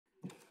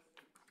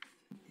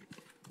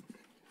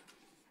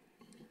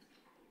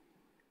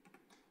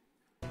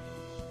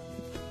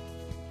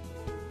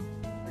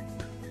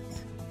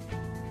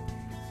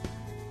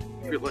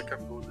feel like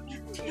I'm going to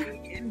church.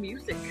 And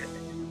music.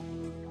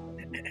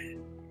 I'd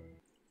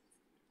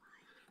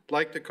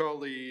like to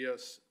call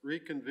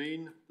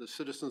reconvene the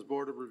Citizens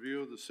Board of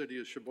Review of the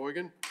City of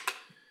Sheboygan.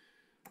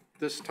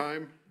 This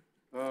time,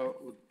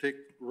 we'll take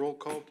roll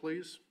call,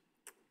 please.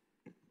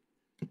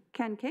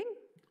 Ken King.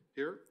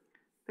 Here.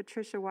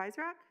 Patricia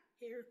Weisrock.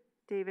 Here.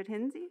 David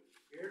Hinsey.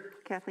 Here.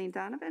 Kathleen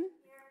Donovan. Here.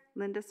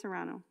 Linda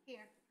Serrano.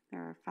 Here. There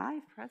are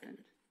 5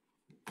 present.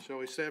 Shall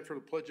we stand for the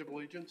Pledge of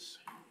Allegiance?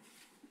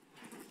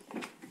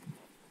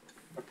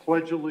 I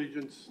pledge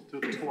allegiance to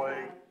the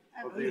flag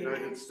of the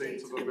United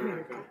States of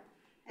America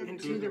and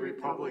to the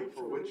republic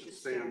for which it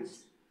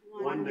stands,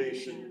 one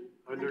nation,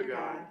 under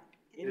God,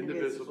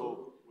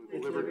 indivisible,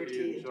 with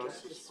liberty and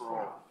justice for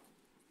all.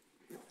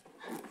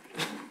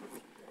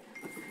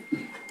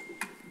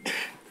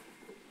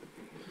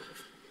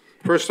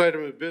 First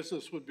item of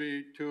business would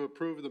be to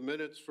approve the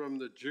minutes from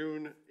the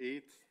June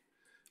 8th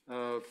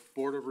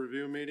Board of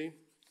Review meeting.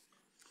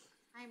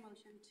 I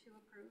motion to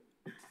approve.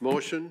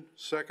 Motion,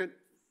 second.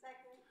 Second.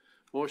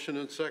 Motion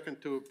and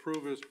second to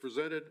approve as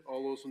presented.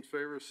 All those in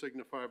favor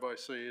signify by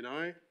saying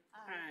aye.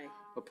 Aye.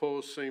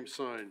 Opposed, same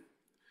sign.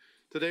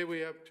 Today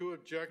we have 2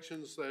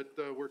 objections that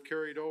were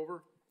carried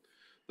over.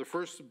 The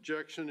first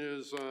objection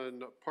is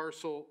on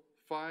parcel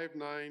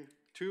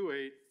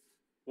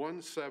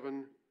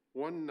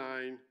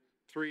 59281719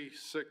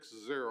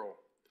 360,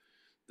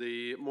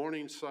 the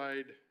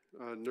Morningside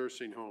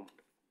Nursing Home.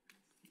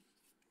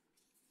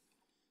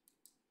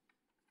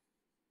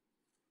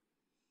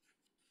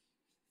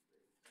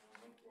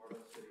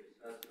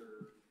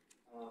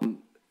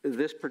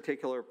 This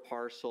particular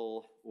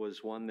parcel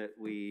was one that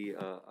we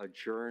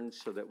adjourned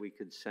so that we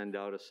could send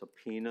out a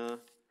subpoena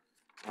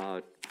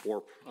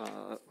for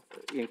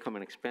income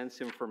and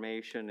expense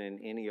information and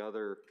any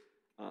other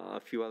a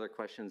few other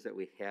questions that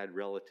we had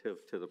relative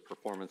to the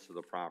performance of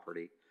the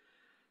property.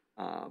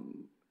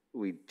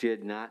 We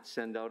did not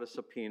send out a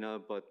subpoena,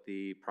 but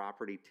the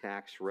property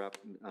tax rep,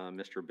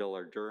 Mr. Bill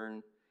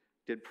Ardern,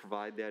 did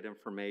provide that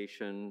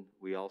information.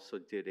 We also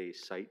did a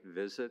site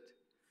visit,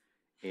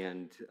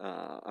 and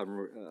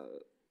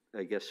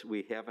I guess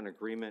we have an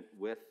agreement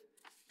with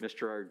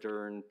Mr.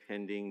 Ardern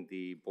pending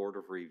the Board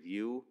of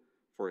Review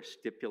for a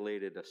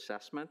stipulated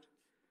assessment.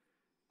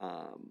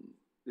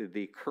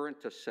 The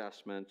current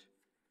assessment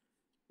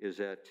is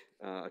at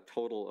a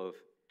total of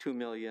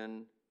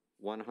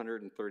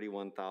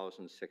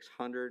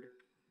 $2,131,600.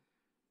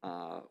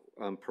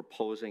 I'm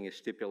proposing a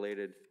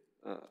stipulated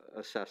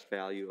assessed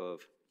value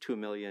of $2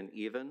 million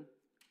even.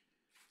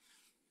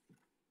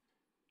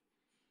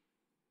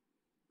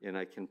 And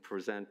I can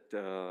present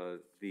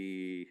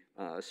the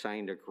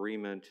signed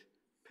agreement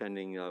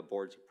pending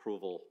board's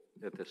approval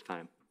at this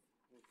time.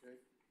 Okay.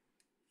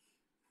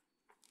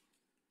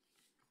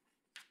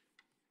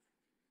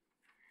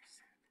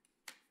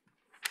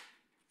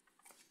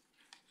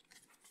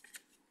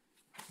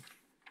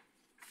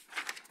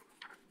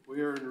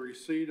 We are in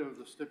receipt of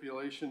the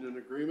stipulation and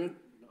agreement.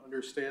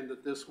 Understand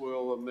that this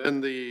will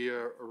amend the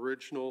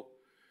original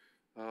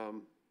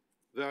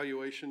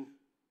valuation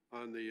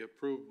on the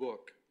approved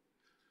book.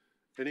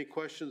 Any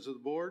questions of the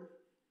board?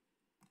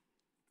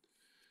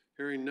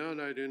 Hearing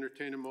none, I'd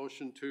entertain a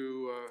motion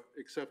to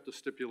accept the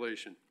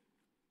stipulation.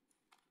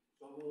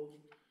 So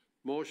moved.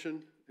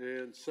 Motion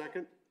and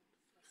second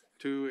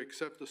to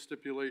accept the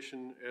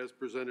stipulation as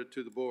presented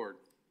to the board.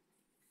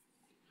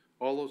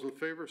 All those in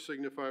favor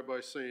signify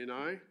by saying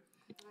aye.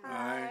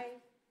 Aye.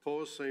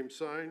 Opposed, same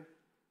sign.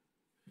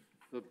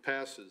 It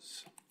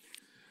passes.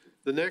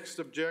 The next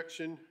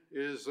objection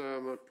is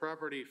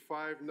property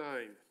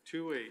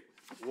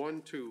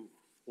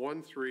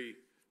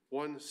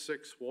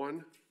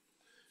 5928121361,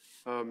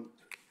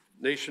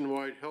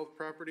 Nationwide Health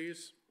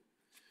Properties.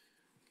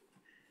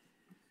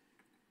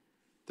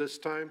 This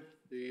time,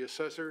 the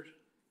assessor.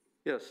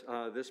 Yes,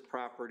 this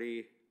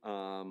property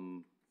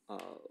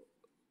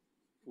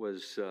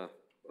was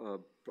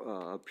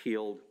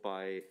appealed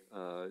by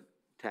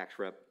tax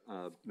rep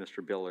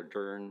Mr. Bill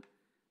Ardern.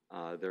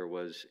 There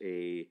was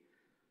a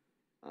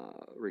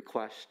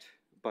request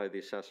by the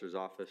assessor's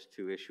office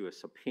to issue a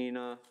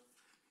subpoena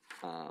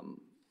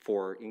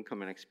for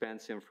income and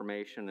expense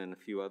information and a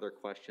few other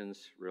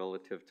questions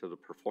relative to the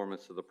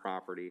performance of the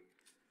property.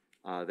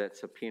 That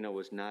subpoena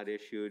was not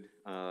issued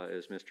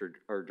as Mr.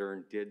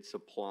 Ardern did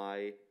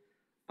supply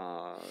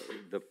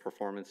the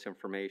performance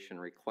information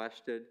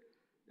requested,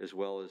 as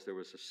well as there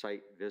was a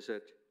site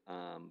visit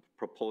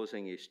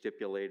proposing a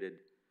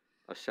stipulated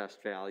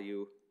assessed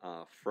value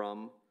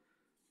from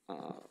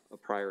a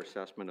prior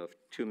assessment of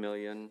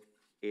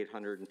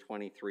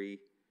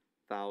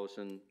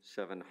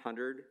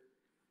 $2,823,700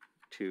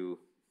 to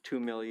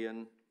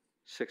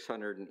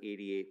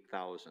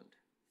 $2,688,000.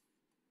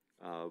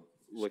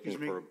 Looking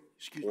for.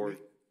 Excuse me,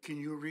 can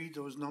you read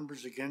those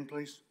numbers again,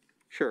 please?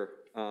 Sure.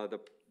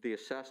 The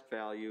assessed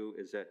value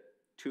is at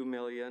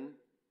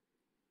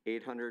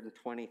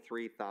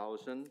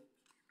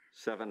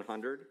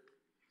 $2,823,700,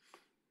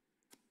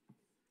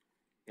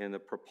 and the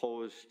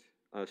proposed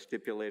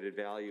stipulated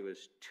value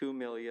is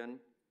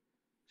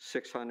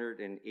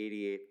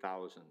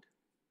 $2,688,000.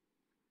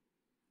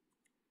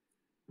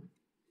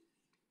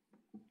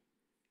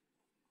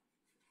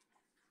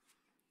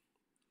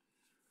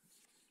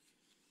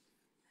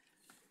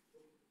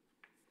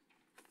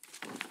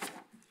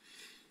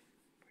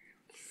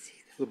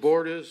 The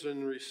board is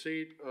in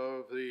receipt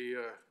of the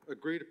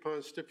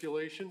agreed-upon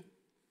stipulation.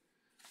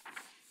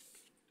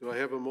 Do I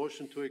have a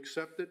motion to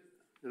accept it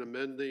and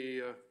amend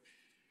the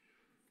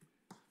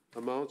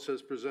amounts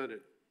as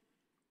presented?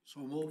 So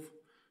move. Second.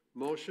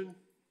 Motion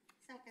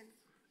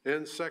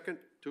and second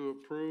to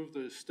approve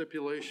the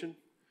stipulation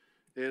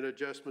and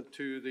adjustment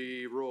to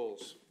the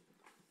rolls.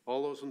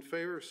 All those in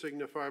favor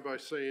signify by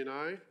saying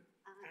aye.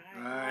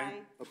 Aye.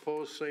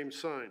 Opposed, same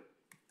sign.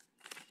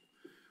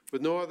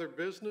 With no other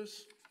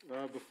business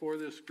before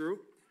this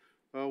group,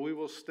 we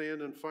will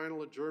stand in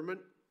final adjournment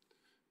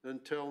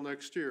until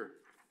next year.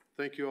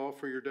 Thank you all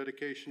for your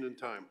dedication and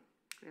time.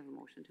 We have a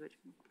motion to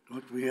adjourn.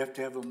 Don't we have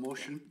to have a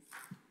motion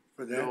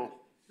for that? No,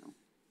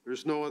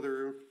 there's no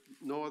other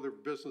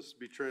business to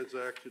be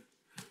transacted,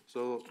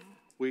 so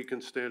we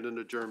can stand in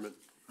adjournment.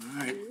 All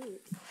right.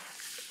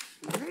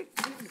 All right,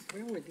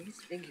 Where were these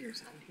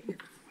figures on here?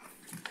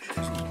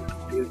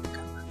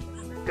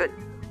 good.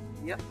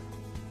 Yep.